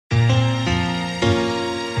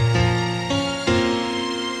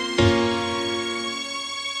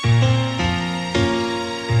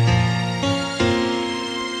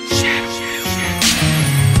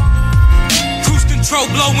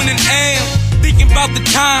flowing in L. Thinking about the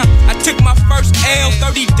time I took my first L,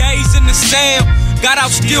 30 days in the cell. Got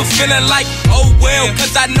out still feeling like, oh well,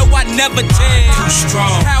 cause I know I never tell. Too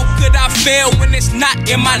strong. How could I fail when it's not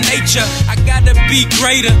in my nature? I gotta be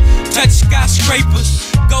greater, touch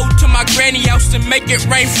skyscrapers. Go to my granny house and make it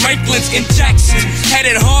rain, Franklin's in Jackson. Had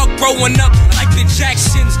it hard growing up like the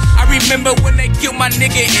Jacksons. I remember when they killed my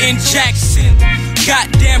nigga in Jackson.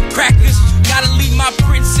 Goddamn crackers, gotta leave my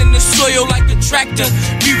prints in the soil like a tractor.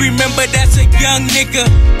 Be remembered as a young nigga,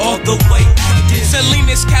 all the way active.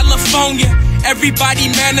 Salinas, California.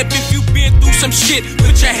 Everybody man up if you been through some shit.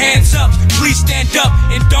 Put your hands up, please stand up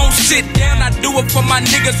and don't sit down. I do it for my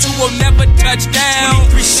niggas who will never touch down.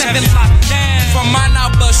 23/7 locked down. For mine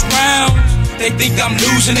I bust rounds. They think I'm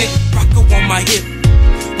losing it. Rocko on my hip.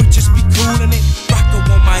 We just be coolin' it. Rocko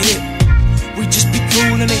on my hip. We just be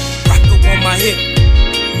coolin' it. Rocko on my hip.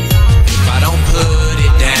 If I don't put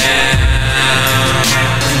it down,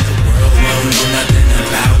 then the world won't know nothing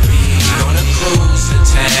about me. Gonna cruise to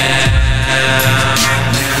town.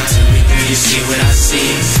 Now tell me, do you see what I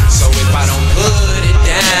see? So if I don't put it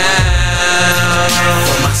down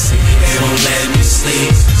for my city, they won't let me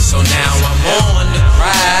sleep. So now I'm on the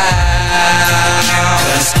prowl,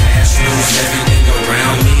 cause cash rules everything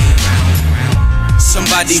around me.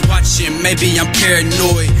 Somebody watching, maybe I'm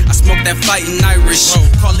paranoid. I smoke that fighting Irish,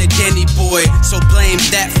 call it Danny Boy. So blame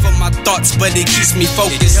that for my thoughts, but it keeps me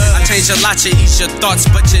focused. I change a lot, you eat your thoughts,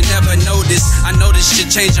 but you never notice. I know this shit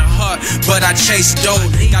change your heart, but I chase dough.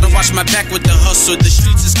 Gotta watch my back with the hustle, the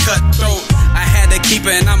streets is cutthroat. I had to keep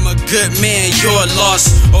it and I'm a good man, you're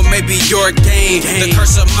lost, or maybe you're gain. The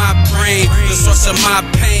curse of my brain, the source of my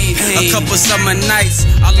pain. A couple summer nights,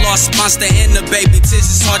 I lost Monster and the baby Tiz,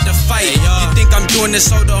 it's hard to fight. You think I'm doing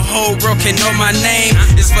this so the whole world can know my name?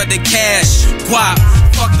 It's for the cash, guap,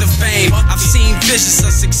 fuck the fame. I've seen visions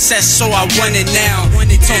of success, so I want it now.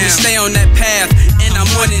 They told me stay on that path, and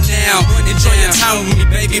I'm on it now. Enjoy your time with me,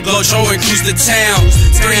 baby, blow Joe and cruise the town.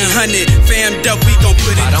 300, fammed up, we gon'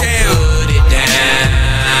 put it down. Put it down,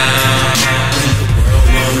 when the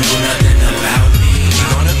world won't know nothing about me.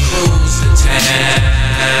 Gonna cruise to town.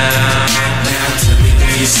 Now tell me, do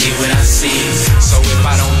you see what I see? So if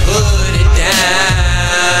I don't put it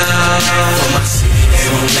down for my city, they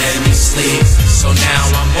won't let me sleep. So now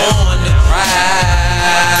I'm on the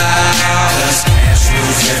prowl, cause cash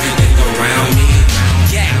rules everything around me.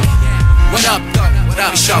 Yeah, what up though? What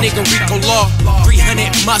up, nigga? RicoLaw,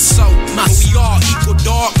 300 muscle. We all equal,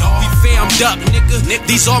 dog. We fammed up, nigga.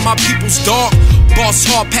 These are my people's dog. Boss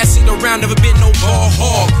hard, pass it around, never been no ball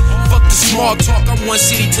hog. Fuck the small talk, I'm one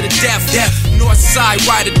city to the death. North side,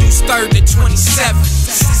 rider, dudes 3rd to 27.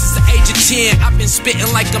 Since the age of 10, I've been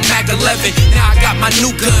spitting like a Mac 11. Now I got my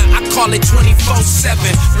new gun, I call it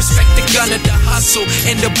 24/7. Respect the gun of the hustle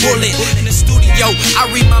and the bullet. In the studio, I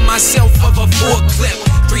remind myself of a full clip.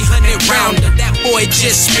 300 rounder, that boy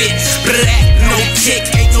just spit. Black, no tick,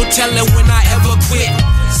 ain't no telling when I ever quit.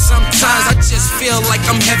 Sometimes I just feel like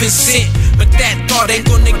I'm heaven sent, but that thought ain't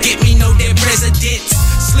gonna get me no dead presidents.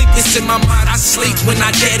 Sleepless in my mind, I sleep when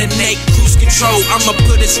I detonate. Cruise control, I'ma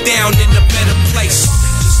put us down in a better place.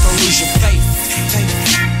 Just don't lose your faith.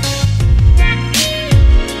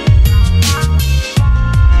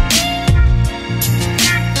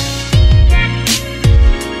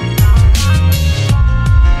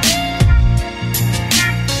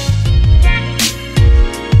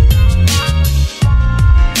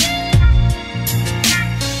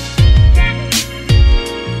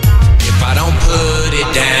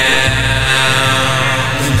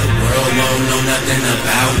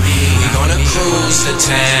 About me, we gonna cruise to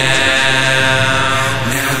town.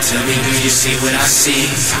 Now tell me, do you see what I see?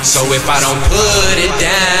 So if I don't put it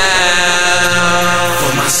down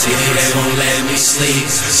for my city, they won't let me sleep.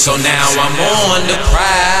 So now I'm on the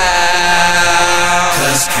prowl,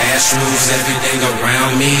 cause cash rules everything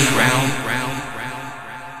around me.